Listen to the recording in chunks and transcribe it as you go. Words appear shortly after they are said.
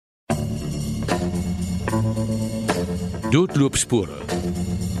Doodloopspore.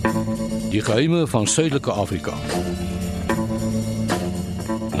 Die geheime van Suidelike Afrika.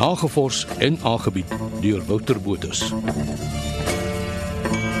 Nagevors en aangebied deur Wouter Botha.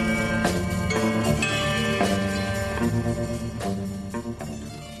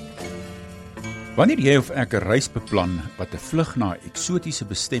 Wanneer jy of ek 'n reis beplan wat 'n vlug na 'n eksotiese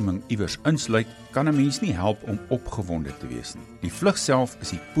bestemming iewers insluit, kan 'n mens nie help om opgewonde te wees nie. Die vlug self is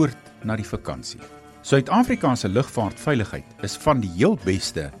die poort na die vakansie. Suid-Afrika se lugvaartveiligheid is van die heel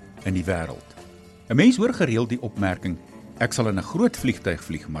beste in die wêreld. 'n Mens hoor gereeld die opmerking: ek sal in 'n groot vliegtuig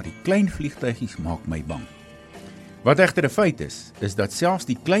vlieg, maar die klein vliegtuigies maak my bang. Wat egter 'n feit is dat selfs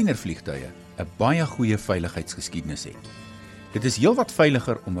die kleiner vliegtuie 'n baie goeie veiligheidsgeskiedenis het. Dit is heelwat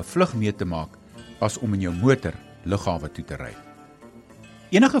veiliger om 'n vlug mee te maak as om in jou motor lughawe toe te ry.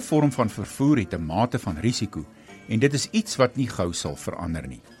 Enige vorm van vervoer het 'n mate van risiko en dit is iets wat nie gou sal verander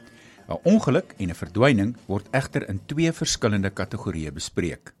nie. 'n Ongeluk en 'n verdwyning word egter in twee verskillende kategorieë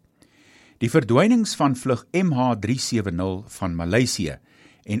bespreek. Die verdwynings van vlug MH370 van Maleisië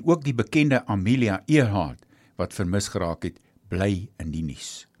en ook die bekende Amelia Earhart wat vermis geraak het, bly in die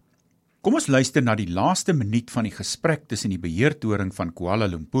nuus. Kom ons luister na die laaste minuut van die gesprek tussen die beheertoring van Kuala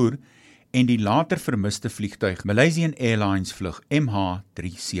Lumpur en die later vermiste vliegtuig Malaysian Airlines vlug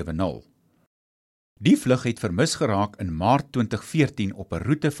MH370. Die vlug het vermis geraak in Maart 2014 op 'n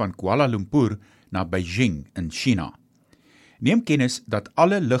roete van Kuala Lumpur na Beijing in China. Neem kennis dat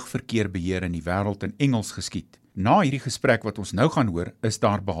alle lugverkeerbeheer in die wêreld in Engels geskied. Na hierdie gesprek wat ons nou gaan hoor, is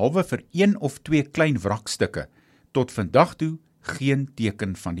daar behalwe vir 1 of 2 klein wrakstukke tot vandag toe geen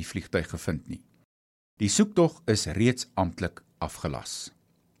teken van die vliegtuig gevind nie. Die soektog is reeds amptelik afgelas.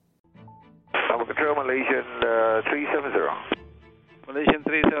 Malaysian 370. Malaysian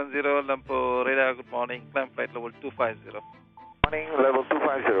 370, Lumpur radar, good morning, climb flight level 250. Morning, level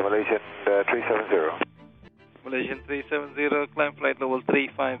 250, Malaysian 370. Malaysian 370, climb flight level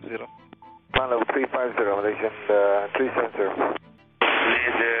 350. Climb level 350, Malaysian 370.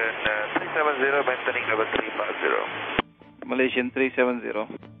 Malaysian 370, maintaining level 350. Malaysian 370.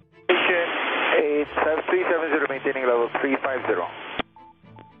 Malaysian 370, maintaining level 350.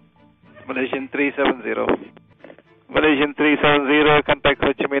 Malaysian 370. Malaysian 370, contact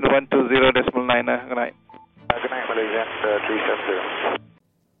Ho Chi Minh 120.9. Good night. Good night, Malaysian 370.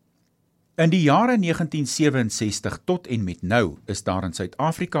 In die jare 1967 tot en met nou is daar in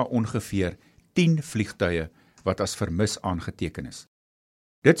Suid-Afrika ongeveer 10 vliegtuie wat as vermis aangeteken is.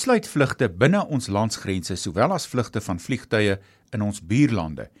 Dit sluit vlugte binne ons landsgrense sowel as vlugte van vliegtuie in ons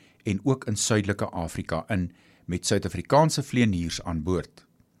buurlande en ook in Suidelike Afrika in met Suid-Afrikaanse vlieëniers aan boord.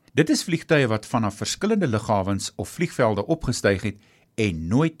 Dit is vliegtuie wat vanaf verskillende lughawens of vliegvelde opgestyg het en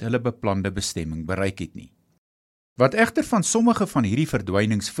nooit hulle beplande bestemming bereik het nie. Wat egter van sommige van hierdie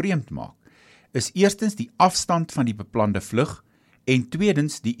verdwynings vreemd maak, is eerstens die afstand van die beplande vlug en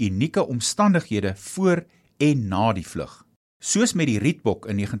tweedens die unieke omstandighede voor en na die vlug. Soos met die Rietbok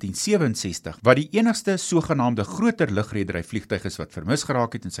in 1967, wat die enigste sogenaamde groter lugredery vliegtuig is wat vermis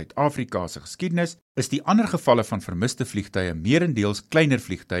geraak het in Suid-Afrika se geskiedenis, is die ander gevalle van vermiste vliegtuie meerendeels kleiner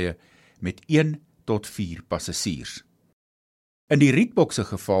vliegtuie met 1 tot 4 passasiers. In die Rietbok se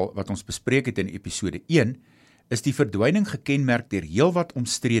geval wat ons bespreek het in episode 1, is die verdwyning gekenmerk deur heelwat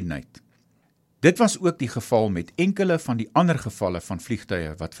omstredenheid. Dit was ook die geval met enkele van die ander gevalle van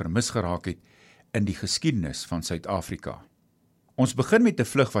vliegtuie wat vermis geraak het in die geskiedenis van Suid-Afrika. Ons begin met 'n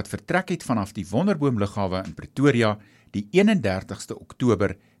vlug wat vertrek het vanaf die Wonderboom lughawe in Pretoria die 31ste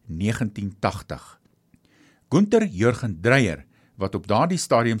Oktober 1980. Gunther Jürgen Dreyer, wat op daardie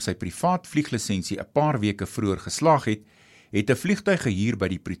stadium sy privaat vlieglisensie 'n paar weke vroeër geslaag het, het 'n vliegtuig gehuur by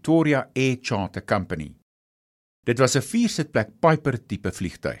die Pretoria Air Charter Company. Dit was 'n 4-sitplek Piper tipe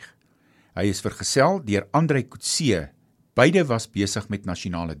vliegtuig. Hy is vergesel deur André Coetzee. Beide was besig met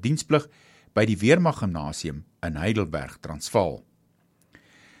nasionale diensplig by die Weermag Gimnasium in Heidelberg, Transvaal.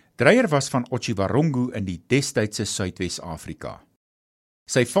 Dreyer was van Otjiwarongo in die destydse Suidwes-Afrika.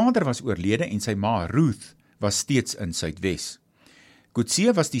 Sy vader was oorlede en sy ma Ruth was steeds in Suidwes.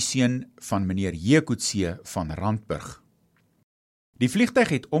 Coetzee was die seun van meneer J. Coetzee van Randburg. Die vliegtuig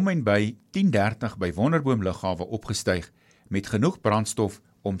het om en by 10:30 by Wonderboom lughawe opgestyg met genoeg brandstof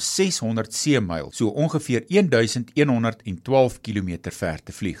om 600 seemyl, so ongeveer 1112 km ver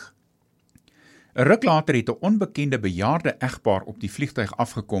te vlieg. 'n Ruk later het 'n onbekende bejaarde egpaar op die vliegtuig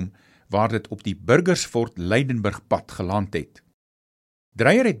afgekom waar dit op die Burgersfort Leidenburg pad geland het.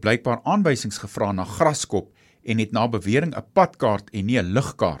 Dreyer het blykbaar aanwysings gevra na Graskop en het na bewering 'n padkaart en nie 'n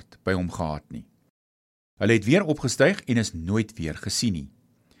lugkaart by hom gehad nie. Hulle het weer opgestyg en is nooit weer gesien nie.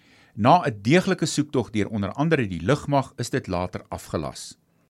 Na 'n deeglike soektog deur onder andere die lugmag is dit later afgelas.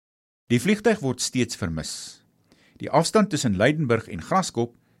 Die vliegtuig word steeds vermis. Die afstand tussen Lydenburg en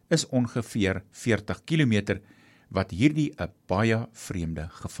Graskop is ongeveer 40 km, wat hierdie 'n baie vreemde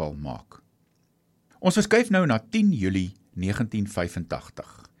geval maak. Ons verskuif nou na 10 Julie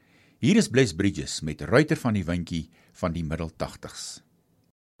 1985. Hier is Bless Bridges met Ruiter van die Windjie van die middel 80s.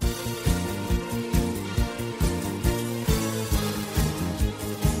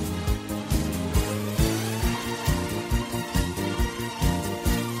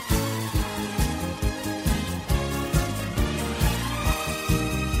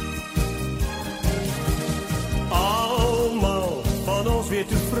 Almal van ons weet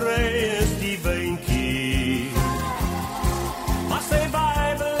hoe vry is die windjie. As hy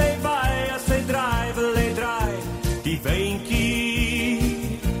waai, wil hy waai, as hy draai, wil hy draai, die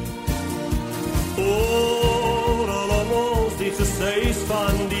windjie. Oral om ons die gesuis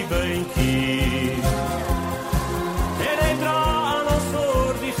van die windjie. En hy dra aan ons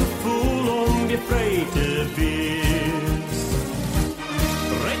oor die gevoel om weer vry te wees.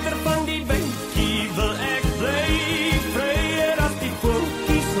 Ruiter van die windjie wil ek bly, vryer as die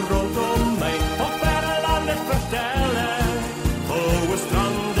voeltjies rondom my. Op verre lande vertel ek, ouwe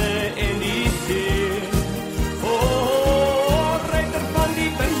strande en die see. Oh, ruiter van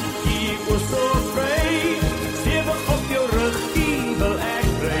die windjie, o so vry, stewig op jou ruggie wil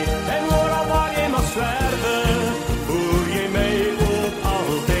ek ry. En oral waar jy mag swerwe, voer jy my ook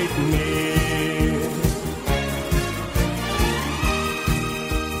altyd mee.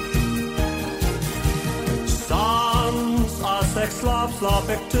 Soms as ek slaap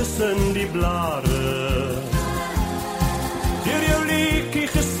ek tussen die blare. Deur jou liedjie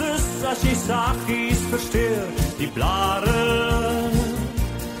gesus as jy saggies versteur die blare.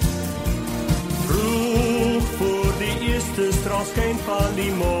 Vroeg voor die eerste straalskyn van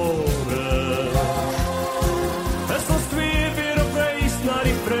die môre, is ons twee weer op reis na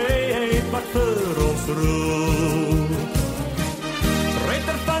die vryheid wat vir ons roep.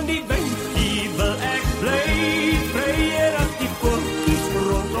 Ruiter van die windjie wil ek bly, vryer as die voeltjies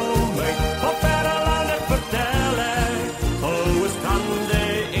rondom my. Op verre lande vertel ek, ouwe strande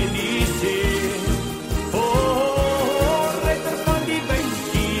en die see. Oh, ruiter van die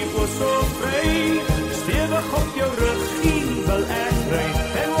windjie, o so vry, stewig op jou ruggie wil ek ry.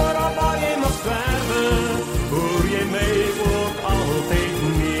 En oral waar jy mag swerwe, voer jy my ook altyd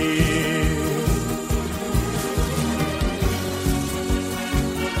mee.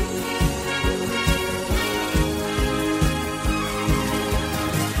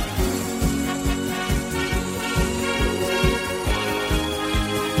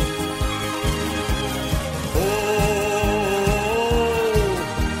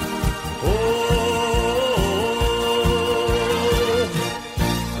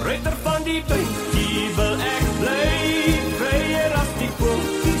 Ruiter van die windjie wil ek bly, vryer as die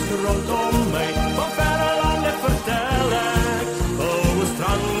voeltjies rondom my. Van verre lande vertel ek, ouwe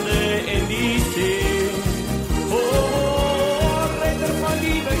strande en die see. Oh, ruiter van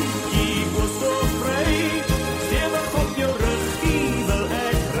die windjie, o so vry, stewig op jou ruggie wil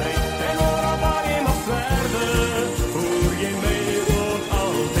ek ry. En oral waar jy mag swerwe, voer jy my ook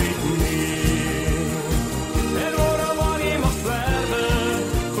altyd mee. En oral waar jy mag swerwe,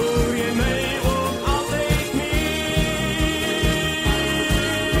 voer jy my ook altyd mee.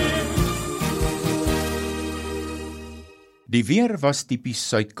 Die weer was tipies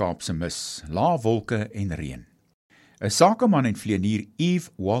Suid-Kaapse mis, lae wolke en reën. 'n Sakeman en vlieënier Yves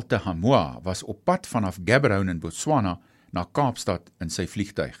Walter Hamoa was op pad vanaf Gaborone in Botswana na Kaapstad in sy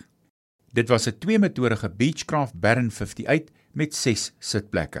vliegtuig. Dit was 'n 2-motorige Beechcraft Baron 58 met 6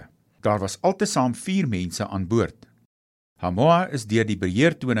 sitplekke. Daar was altesaam 4 mense aan boord. Hamoa is deur die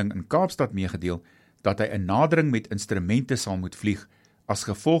beheertoning in Kaapstad meegedeel dat hy 'n nadering met instrumente sal moet vlieg as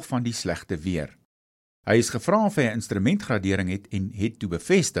gevolg van die slegte weer. Hy is gevra of hy 'n instrumentgradering het en het toe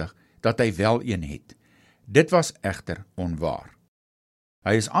bevestig dat hy wel een het. Dit was egter onwaar.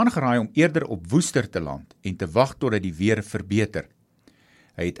 Hy is aangeraai om eerder op Woester te land en te wag totdat die weer verbeter.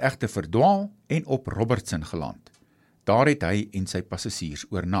 Hy het egter verdwaal en op Robertson geland. Daar het hy en sy passasiers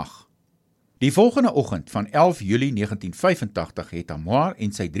oornag. Die volgende oggend van 11 Julie 1985 het Hamoa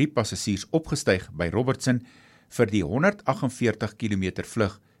en sy 3 passasiers opgestyg by Robertson vir die 148 km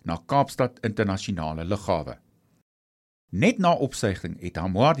vlug na Kaapstad Internasionale Lughawe. Net na opsuiging het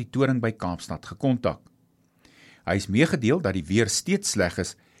Hamoa die toring by Kaapstad gekontak. Hy is meegedeel dat die weer steeds sleg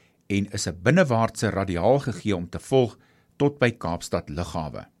is en is 'n binnewaartse radiaal gegee om te volg tot by Kaapstad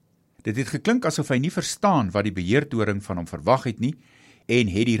Lughawe. Dit het geklink asof hy nie verstaan wat die beheertoring van hom verwag het nie en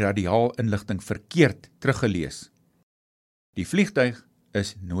het die radiaal inligting verkeerd teruggelees. Die vliegtuig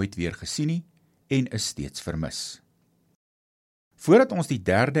is nooit weer gesien nie en is steeds vermis. Voordat ons die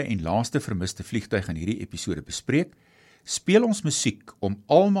derde en laaste vermiste vliegtuig in hierdie episode bespreek, speel ons musiek om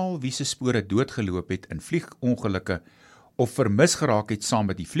almal wie se spore doodgeloop het in vliegongelukke of vermis geraak het saam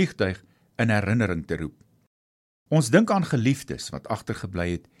met die vliegtuig in herinnering te roep. Ons dink aan geliefdes wat agtergebly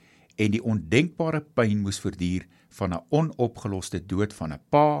het en die ondenkbare pyn moes verduur van 'n onopgeloste dood van 'n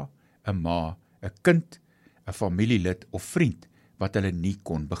pa, 'n ma, 'n kind, 'n familielid of vriend wat hulle nie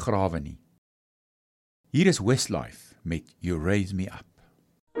kon begrawe nie. Hier is Westlife met You Raise Me Up.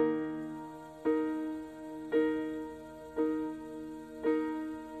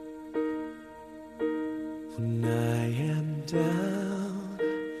 When I am down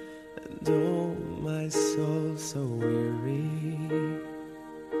and oh my soul so weary,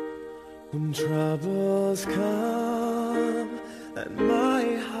 when troubles come and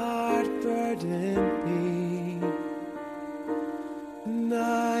my heart burden me, and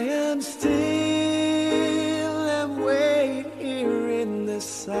I am still and wait here in the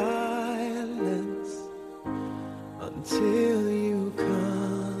silence until you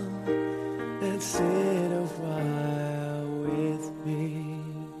come and sit a while with me.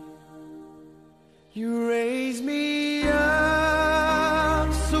 You raise me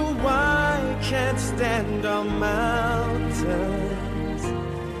up so I can't stand on mountains.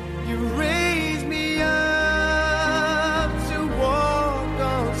 You raise me up to walk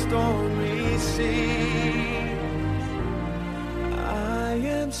on stormy seas. I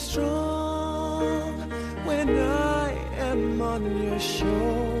am strong when I am on your shoulders.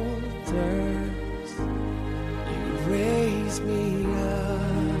 You raise me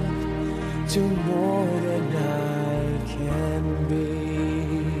up to more than I can be.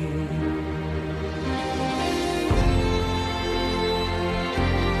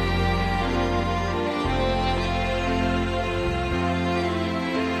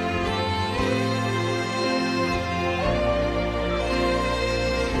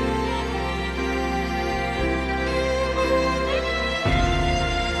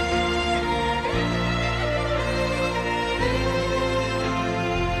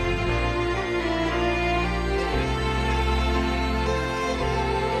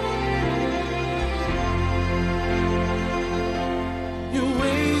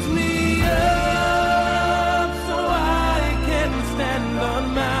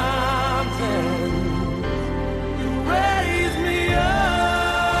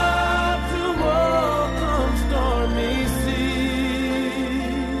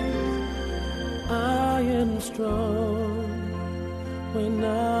 When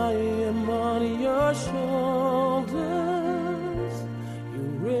I am on your shoulders, you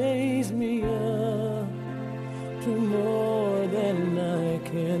raise me up to more than I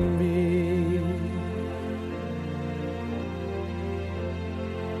can be.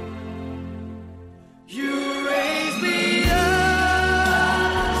 You raise me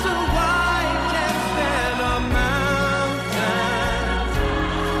up so I can stand on mountains.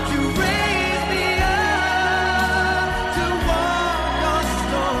 You raise me up to walk on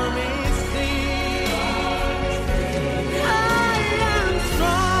stormy seas. I am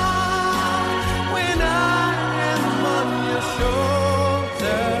strong when I am on your shoulders.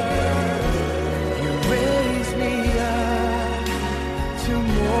 You raise me up to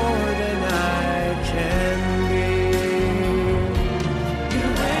more than I can be. You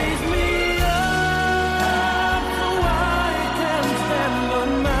raise me up so I can stand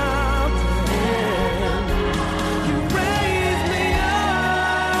on mountains. You raise me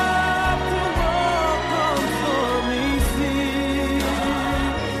up to walk on stormy seas.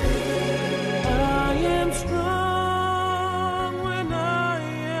 I am strong when I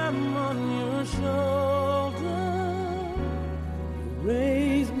am on your shoulder. You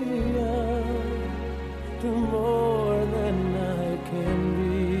raise me up to more than I can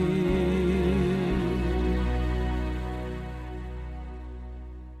be.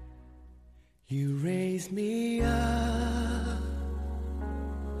 You raise me up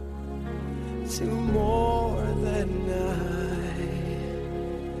to more than I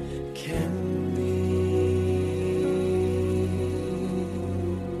can be.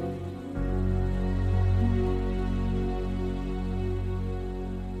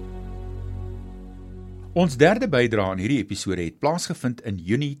 Ons derde bydrae aan hierdie episode het plaasgevind in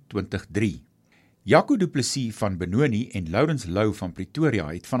Junie 2003. Jaco Du Plessis van Benoni en Lawrence Lou van Pretoria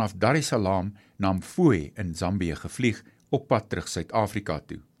het vanaf Dar es Salaam na Mfwe in Zambië gevlieg op pad terug Suid-Afrika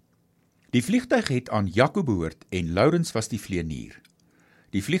toe. Die vliegtuig het aan Jaco behoort en Lawrence was die vlieënier.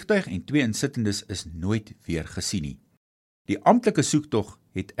 Die vliegtuig en 2 insittendes is nooit weer gesien nie. Die amptelike soektog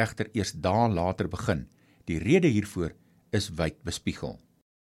het egter eers dae later begin. Die rede hiervoor is wyd bespiegel.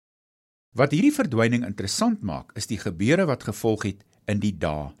 Wat hierdie verdwyning interessant maak, is die gebeure wat gevolg het in die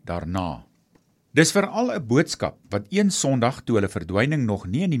dae daarna. Dis veral 'n boodskap wat een Sondag toe hulle verdwyning nog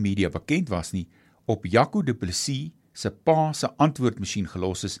nie in die media bekend was nie, op Jaco du Plessis se pa se antwoordmasjien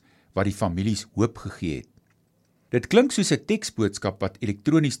gelos is wat die families hoop gegee het. Dit klink soos 'n teksboodskap wat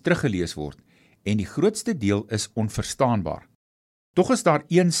elektronies teruggelees word en die grootste deel is onverstaanbaar. Tog is daar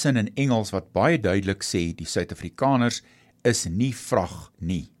een sin in Engels wat baie duidelik sê die Suid-Afrikaners is nie vrag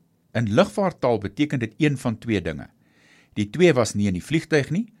nie. In lugvaarttaal beteken dit een van twee dinge. Die twee was nie in die vliegtuig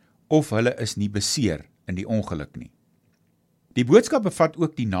nie, of hulle is nie beseer in die ongeluk nie. Die boodskap bevat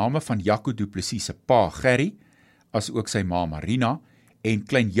ook die name van Jaco du Plessis se pa Gerry, as ook sy ma Marina, en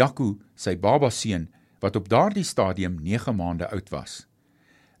klein Jaco, sy babaseun, wat op daardie stadium 9 maande oud was.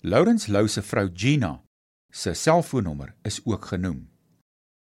 Laurens Lou se vrou Gina se selfoonnommer is ook genoem.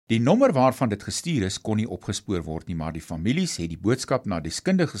 Die nommer waarvan dit gestuur is, kon nie opgespoor word nie, maar die families het die boodskap na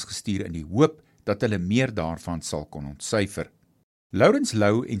deskundiges gestuur in die hoop dat hulle meer daarvan sal kon ontsyfer. Laurens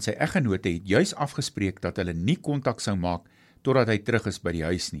Lou en sy eggenote het juis afgespreek dat hulle nie kontak sou maak totdat hy terug is by die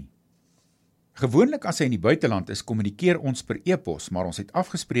huis nie. Gewoonlik as hy in die buiteland is, kommunikeer ons per e-pos, maar ons het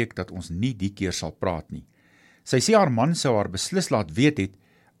afgespreek dat ons nie die keer sal praat nie. Sy sê haar man sou haar beslis laat weet het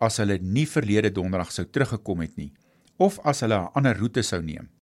as hulle nie verlede donderdag sou teruggekom het nie, of as hulle 'n ander roete sou neem.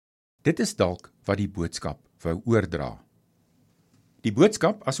 Dit is dalk wat die boodskap wou oordra. Die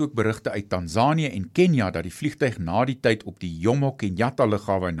boodskap, asook berigte uit Tanzanië en Kenia dat die vliegtuig na die tyd op die Jomo Kenyatta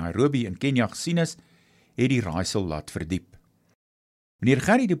lughawe in Nairobi in Kenia gesien is, het die raaisel laat verdiep. Meneer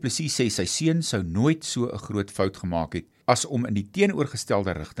Gerry du Plessis sê sy seun sou nooit so 'n groot fout gemaak het as om in die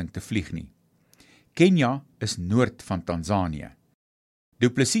teenoorgestelde rigting te vlieg nie. Kenia is noord van Tanzanië. Du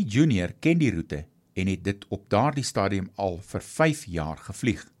Plessis Jr. ken die roete en het dit op daardie stadium al vir 5 jaar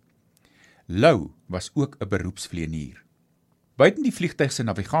gevlieg. Lou was ook 'n beroepsvlieënier. Buiten die vliegtuig se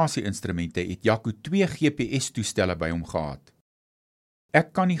navigasie-instrumente het Jaco 2 GPS-toestelle by hom gehad.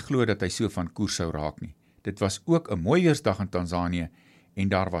 Ek kan nie glo dat hy so van koers sou raak nie. Dit was ook 'n mooi weersdag in Tanzanië en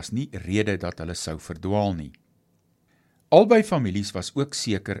daar was nie rede dat hulle sou verdwaal nie. Albei families was ook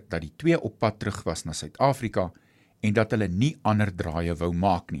seker dat die 2 op pad terug was na Suid-Afrika en dat hulle nie ander draaie wou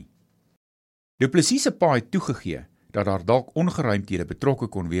maak nie. Du Plessis se pa het toegegee dat daar dalk ongeruimthede betrokke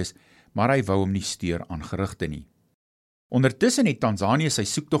kon wees, maar hy wou hom nie steur aan gerugte nie. Ondertussen het Tanzanië sy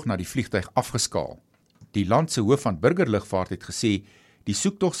soektog na die vliegtuig afgeskaal. Die land se hoof van burgerlugvaart het gesê, die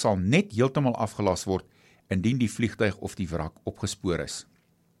soektog sal net heeltemal afgelas word indien die vliegtuig of die wrak opgespoor is.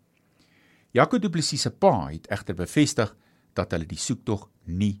 Jaco du Plessis se pa het egter bevestig dat hulle die soektog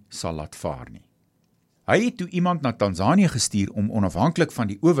nie sal laat vaar nie. Hy het toe iemand na Tanzanië gestuur om onafhanklik van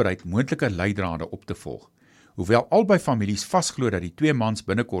die owerheid moontlike leidrade op te volg. Hoewel albei families vasglo dat die 2 mans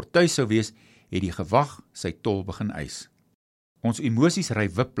binnekort tuis sou wees, het die gewag sy tol begin eis. Ons emosies ry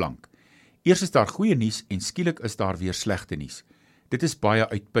wipplank. Eers is daar goeie nuus en skielik is daar weer slegte nuus. Dit is baie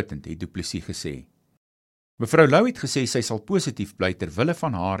uitputtend, het Du Plessis gesê. Mevrou Lou het gesê sy sal positief bly ter wille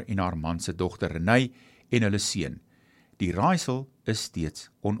van haar en haar man se dogter Renée en hulle seun. Die raaisel is steeds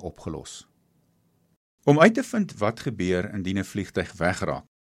onopgelos. Om uit te vind wat gebeur indien 'n vliegtuig wegraak,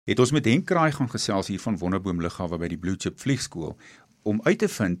 het ons met Henk Kraai gaan gesels hier van Wonderboom Lughawe by die Blue Chip Vliegskool, om uit te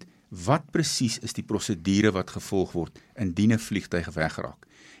vind wat presies is die prosedure wat gevolg word indien 'n vliegtuig wegraak.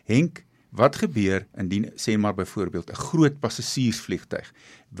 Henk, wat gebeur indien, sê maar byvoorbeeld, 'n groot passasiersvliegtuig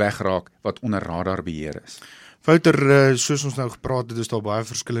wegraak wat onder radarbeheer is? Wouter, soos ons nou gepraat het, is daar baie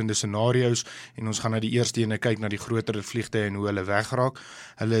verskillende scenario's en ons gaan na die eerste ene kyk na die groter vliegtuie en hoe hulle wegraak.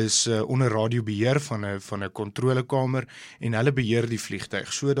 Hulle is onder radiobeheer van 'n kontrolekamer en hulle beheer die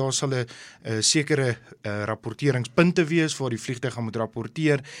vliegtuig. So daar sal 'n sekere rapporteringspunte wees waar die vliegtuig gaan moet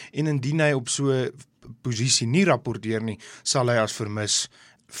rapporteer en indien hy op so 'n posisie nie rapporteer nie, sal hy as vermis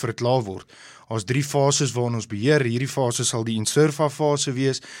verklaar word. Ons 3 fases waarin ons beheer. Hierdie fase sal die in-surfa fase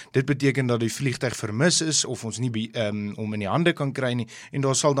wees. Dit beteken dat die vliegtuig vermis is of ons nie om in die hande kan kry nie en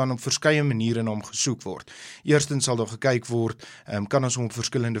daar sal dan op verskeie maniere na hom gesoek word. Eerstens sal daar gekyk word, kan ons hom op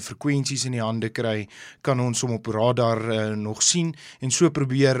verskillende frekwensies in die hande kry, kan ons hom op radar nog sien en so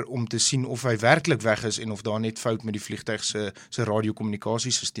probeer om te sien of hy werklik weg is en of daar net fout met die vliegtuig se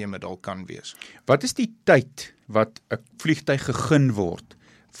radiokommunikasiesisteme dalk kan wees. Wat is die tyd wat 'n vliegtuig gegee word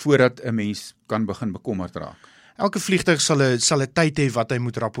voordat 'n mens kan begin bekommerd raak? Elke vliegtuig sal 'n tyd hê wat hy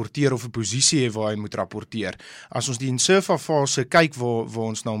moet rapporteer of 'n posisie hê waar hy moet rapporteer. As ons die in-surfa fase kyk waar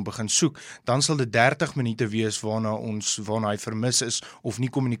ons na hom begin soek, dan sal dit 30 minute wees waarna hy vermis is of nie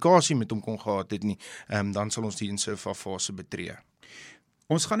kommunikasie met hom kon gehad het nie. Dan sal ons die in-surfa fase betree.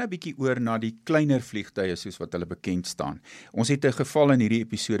 Ons gaan 'n bietjie oor na die kleiner vliegtuie soos wat hulle bekend staan. Ons het 'n geval in hierdie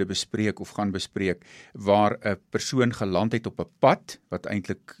episode bespreek of gaan bespreek waar 'n persoon geland het op 'n pad wat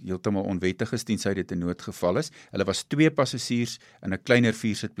eintlik heeltemal onwettig is tensy dit 'n noodgeval is. Hulle was 2 passasiers in 'n kleiner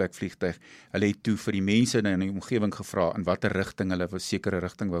 4-sitplek vliegtuig. Hulle het toe vir die mense in die omgewing gevra in watter rigting hulle 'n sekere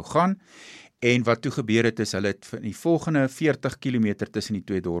rigting wou gaan. En wat toe gebeur het is hulle het in die volgende 40 km tussen die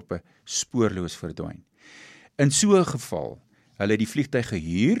 2 dorpe spoorloos verdwyn. In so 'n geval hulle het die vliegtuig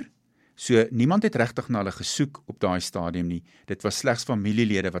gehuur, so niemand het regtig na hulle gesoek op daai stadium nie. Dit was slegs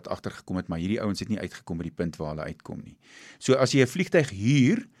familielede wat agtergekom het, maar hierdie ouens het nie uitgekom by die punt waar hulle uitkom nie. So as jy 'n vliegtuig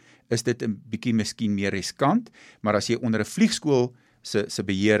huur, is dit 'n bietjie miskien meer riskant, maar as jy onder 'n vliegskool se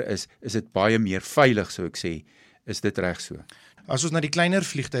beheer is dit baie meer veilig, sou ek sê. Is dit reg so? As ons na die kleiner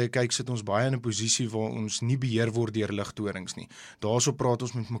vliegtuie kyk, sit ons baie in 'n posisie waar ons nie beheer word deur lugtorings nie. Daarso praat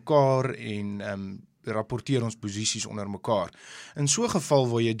ons met mekaar en rapporteer ons posisies onder mekaar. In so 'n geval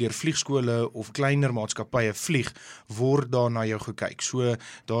waar jy deur vliegskole of kleiner maatskappye vlieg, word daar na jou gekyk. So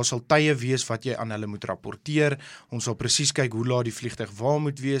daar sal tye wees wat jy aan hulle moet rapporteer. Ons sal presies kyk hoe laat die vliegtuig waar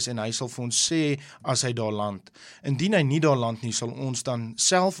moet wees en hy sal vir ons sê as hy daar land. Indien hy nie daar land nie, sal ons dan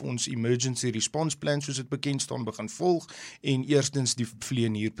self ons emergency response plan soos dit bekend staan begin volg en eerstens die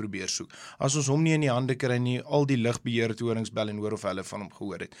vlieënier probeer soek. As ons hom nie in die hande kry nie, al die lugbeheertorings bel en hoor of hulle van hom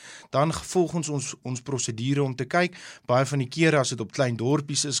gehoor het. Dan volg ons prosedure om te kyk. Baie van die kere as dit op klein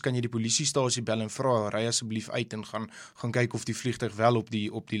dorpies is, kan jy die polisiestasie bel en vra, ry asseblief uit en gaan kyk of die vliegtuig wel op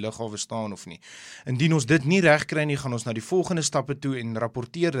die lughawe staan of nie. Indien ons dit nie reg kry nie, gaan ons na die volgende stappe toe en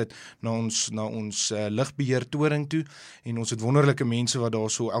rapporteer dit na ons lugbeheertoring toe. En ons het wonderlike mense wat daar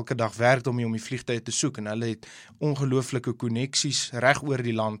so elke dag werk om die vliegtuie te soek en hulle het ongelooflike koneksies reg oor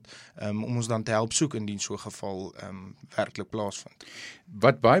die land om ons dan te help soek indien so 'n geval werklik plaasvind.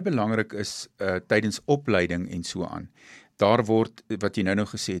 Wat baie belangrik is tydens opleiding en so aan. Daar word, wat jy nou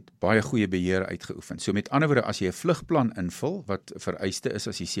gesê het, baie goeie beheer uitgeoefen. So met ander woorde, as jy 'n vlugplan invul, wat vereiste is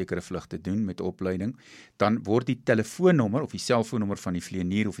as jy sekere vlugte doen met opleiding, dan word die telefoonnommer of die selfoonnommer van die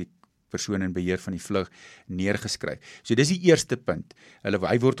vlieënier of die persoon in beheer van die vlug neergeskryf. So dis die eerste punt.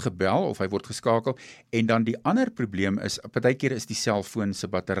 Hy word gebel of hy word geskakel en dan die ander probleem is, partykeer is die selfoon se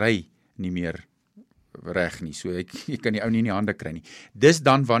battery nie meer reg nie, so jy kan die ou nie in die hande kry nie. Dis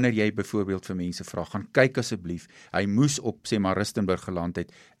dan wanneer jy byvoorbeeld vir mense vra, gaan kyk asseblief, hy moes op, sê maar Rustenburg geland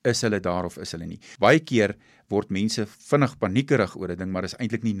het, is hulle daar of is hulle nie. Baie keer word mense vinnig paniekerig oor 'n ding, maar is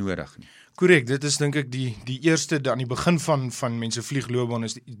eintlik nie nodig nie. Korrek, dit is dink ek die eerste, aan die begin van mense vliegloopbaan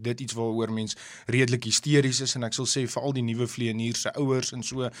is dit iets waaroor mens redelik hysteries is en ek sal sê vir al die nuwe vlieëniers se ouers en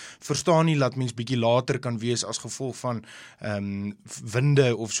so, verstaan nie dat mens bietjie later kan wees as gevolg van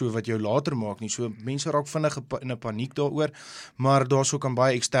winde of so wat jou later maak nie. So mense raak vinnig in 'n paniek daaroor, maar daarso kan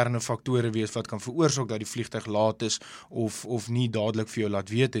baie eksterne faktore wees wat kan veroorsaak dat die vliegtuig laat is of nie dadelik vir jou laat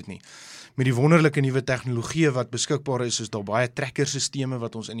weet het nie. Met die wonderlike nuwe tegnologie wat beskikbaar is daar baie trekkerstelsels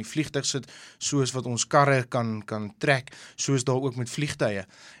wat ons in die vliegtuig sit, soos wat ons karre kan trek, soos daar ook met vliegtuie.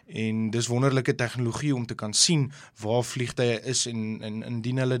 En dis wonderlike tegnologie om te kan sien waar vliegtuie is en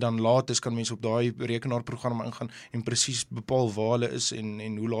indien hulle dan laat is, kan mense op daai rekenaarprogram ingaan en presies bepaal waar hulle is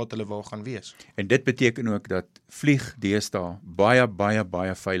en hoe laat hulle waar gaan wees. En dit beteken ook dat vlieg deesdae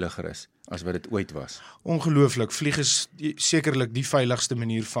baie veiliger is as wat dit ooit was. Ongelooflik, vlieg is sekerlik die veiligste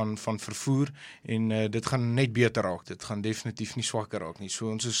manier van vervoer en dit gaan net beter raak, dit gaan definitief nie swakker raak nie. So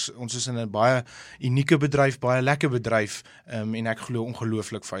ons is in 'n baie unieke bedryf, baie lekker bedryf en ek glo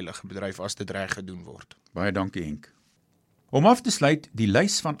ongelooflik veilige bedryf as dit reg gedoen word. Baie dankie Henk. Om af te sluit, die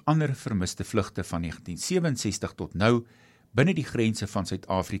lys van ander vermiste vlugte van 1967 tot nou binne die grense van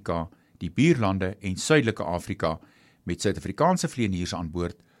Suid-Afrika, die buurlande en Suidelike Afrika met Suid-Afrikaanse vlieëniers aan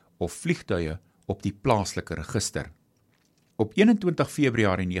boord of vliegtuie op die plaaslike register. Op 21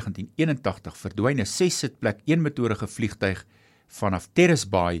 Februarie 1981 verdwyn 'n 6-sitplek eenmotorige vliegtuig vanaf Terrace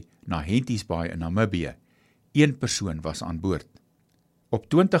Bay na Henties Bay in Namibië. 1 persoon was aan boord. Op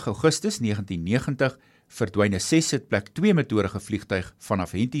 20 Augustus 1990 verdwyn 'n 6-sitplek tweemotorige vliegtuig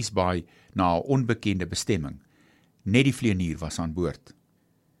vanaf Henties Bay na 'n onbekende bestemming. Net die vlieënier was aan boord.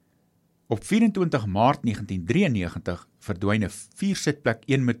 Op 24 Maart 1993 verdwyn 'n 4-sitplek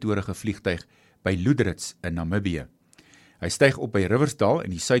eenmotorige vliegtuig by Lüderitz in Namibië. Hy styg op by Riversdal in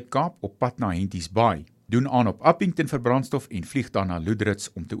die Suid-Kaap op pad na Henties Bay, doen aan op Upington vir brandstof en vlieg dan na Lüderitz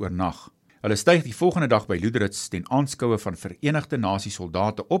om te oornag. Hulle styg die volgende dag by Lüderitz ten aanskoue van Verenigde Nasies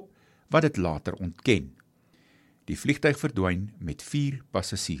soldate op, wat dit later ontken. Die vliegtuig verdwyn met 4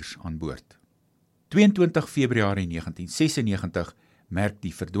 passasiers aan boord. 22 Februarie 1996 merk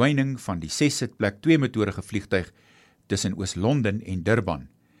die verdwyning van die 6-sitplek tweemotorige vliegtuig tussen Oos-London en Durban.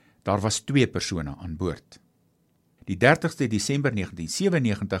 Daar was 2 persone aan boord. Die 30ste Desember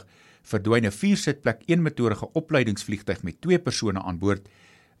 1997 verdwyn 'n 4-sitplek eenmotorige opleidingsvliegtuig met 2 persone aan boord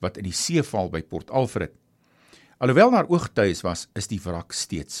wat in die see val by Port Alfred. Alhoewel daar ooggetuies was, is die wrak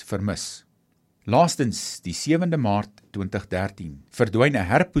steeds vermis. Laastens, die 7de Maart 2013, verdwyn 'n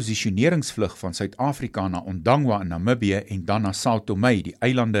herposisioneringsvlug van Suid-Afrika na Ondangwa in Namibië en dan na Sao Tome, die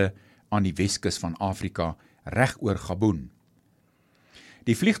eilande aan die Weskus van Afrika, reg oor Gabon.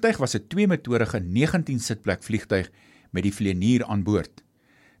 Die vliegtuig was 'n 2-motorige 19-sitplek vliegtuig met die vlieënier aan boord.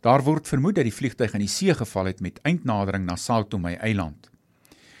 Daar word vermoed dat die vliegtuig in die see geval het met eindnadering na Sao Tome eiland.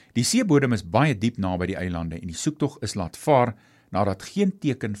 Die seebodem is baie diep naby die eilande en die soektog is laat vaar nadat geen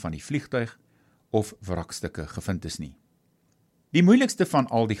teken van die vliegtuig of wrakstukke gevind is nie. Die moeilikste van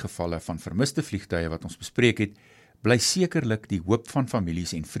al die gevalle van vermiste vliegtuie wat ons bespreek het, bly sekerlik die hoop van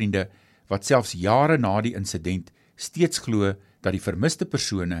families en vriende wat selfs jare na die insident steeds glo dat die vermiste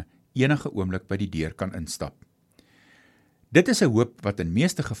persone enige oomblik by die deur kan instap. Dit is 'n hoop wat in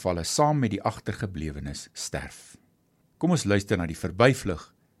meeste gevalle saam met die agtergeblewenes sterf. Kom ons luister na die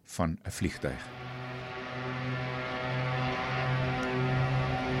verbyvlug van 'n vliegtuig.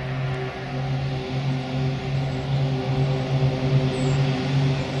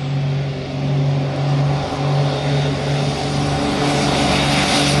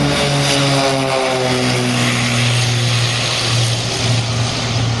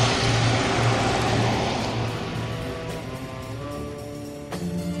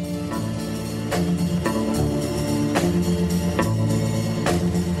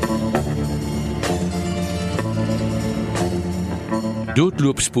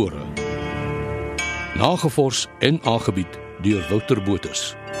 Doodloopspore. Nagevors en aangebied deur Wouter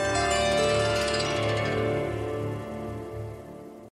Botha.